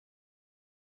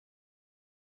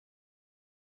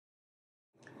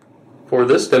For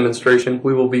this demonstration,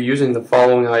 we will be using the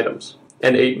following items: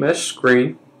 an 8-mesh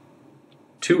screen,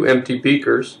 2 empty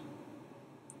beakers,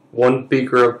 1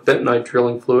 beaker of bentonite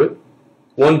drilling fluid,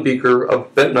 1 beaker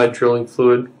of bentonite drilling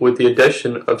fluid with the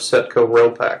addition of CETCO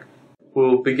REL-PAC. We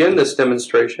will begin this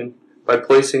demonstration by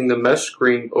placing the mesh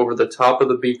screen over the top of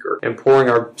the beaker and pouring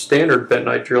our standard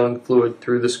bentonite drilling fluid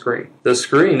through the screen. The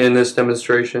screen in this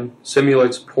demonstration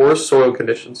simulates porous soil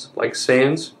conditions like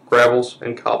sands, gravels,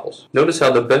 and cobbles. Notice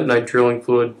how the bentonite drilling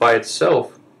fluid by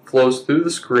itself flows through the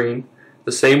screen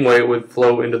the same way it would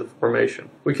flow into the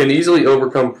formation. We can easily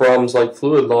overcome problems like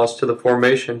fluid loss to the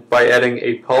formation by adding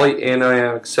a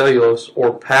polyanionic cellulose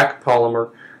or PAC polymer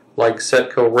like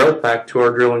CETCO REL-PAC to our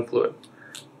drilling fluid.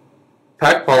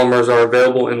 PAC polymers are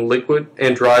available in liquid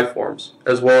and dry forms,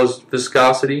 as well as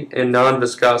viscosity and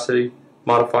non-viscosity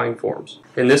modifying forms.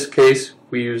 In this case,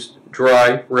 we used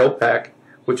dry REL-PAC,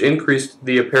 which increased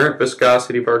the apparent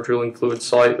viscosity of our drilling fluid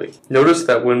slightly. Notice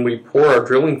that when we pour our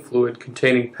drilling fluid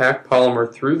containing PAC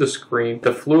polymer through the screen,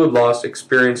 the fluid loss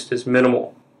experienced is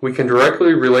minimal. We can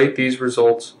directly relate these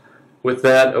results with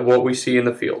that of what we see in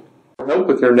the field. For help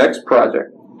with your next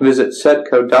project, visit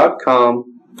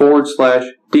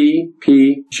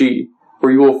cetco.com/DPG,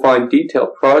 where you will find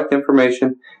detailed product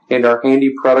information and our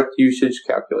handy product usage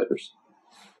calculators.